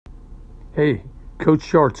Hey, Coach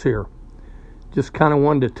Sharts here. Just kind of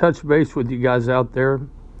wanted to touch base with you guys out there.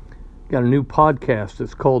 Got a new podcast.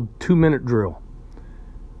 It's called 2 Minute Drill.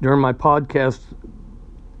 During my podcast,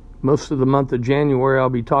 most of the month of January, I'll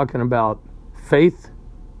be talking about faith,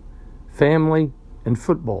 family, and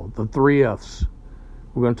football, the 3 F's.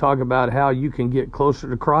 We're going to talk about how you can get closer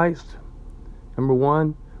to Christ. Number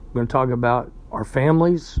 1, we're going to talk about our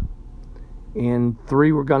families. And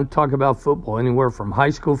 3, we're going to talk about football, anywhere from high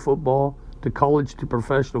school football to college to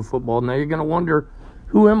professional football. Now you're going to wonder,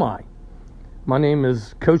 who am I? My name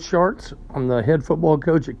is Coach Sharts. I'm the head football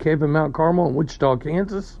coach at Cape and Mount Carmel in Wichita,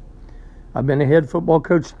 Kansas. I've been a head football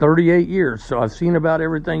coach 38 years, so I've seen about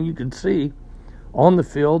everything you can see on the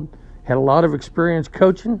field. Had a lot of experience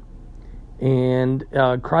coaching, and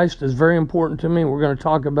Christ is very important to me. We're going to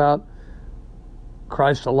talk about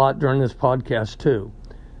Christ a lot during this podcast too.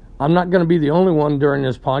 I'm not going to be the only one during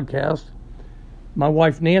this podcast. My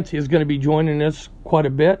wife Nancy is going to be joining us quite a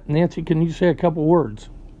bit. Nancy, can you say a couple words?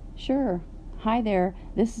 Sure. Hi there.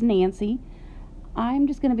 This is Nancy. I'm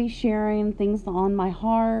just going to be sharing things on my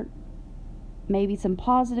heart, maybe some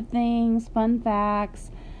positive things, fun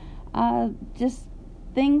facts, just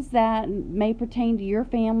things that may pertain to your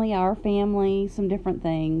family, our family, some different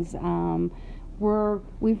things.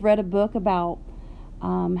 We've read a book about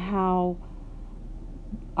how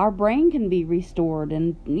our brain can be restored,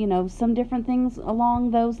 and some different things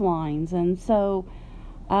along those lines. And so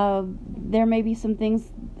there may be some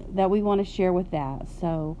things that we want to share with that.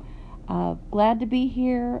 So glad to be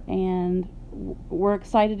here, and we're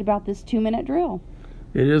excited about this 2-minute drill.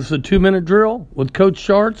 It is the 2-minute drill with Coach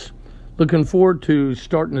Sharts. Looking forward to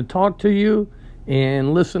starting to talk to you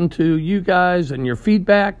and listen to you guys and your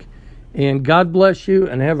feedback. And God bless you,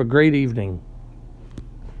 and have a great evening.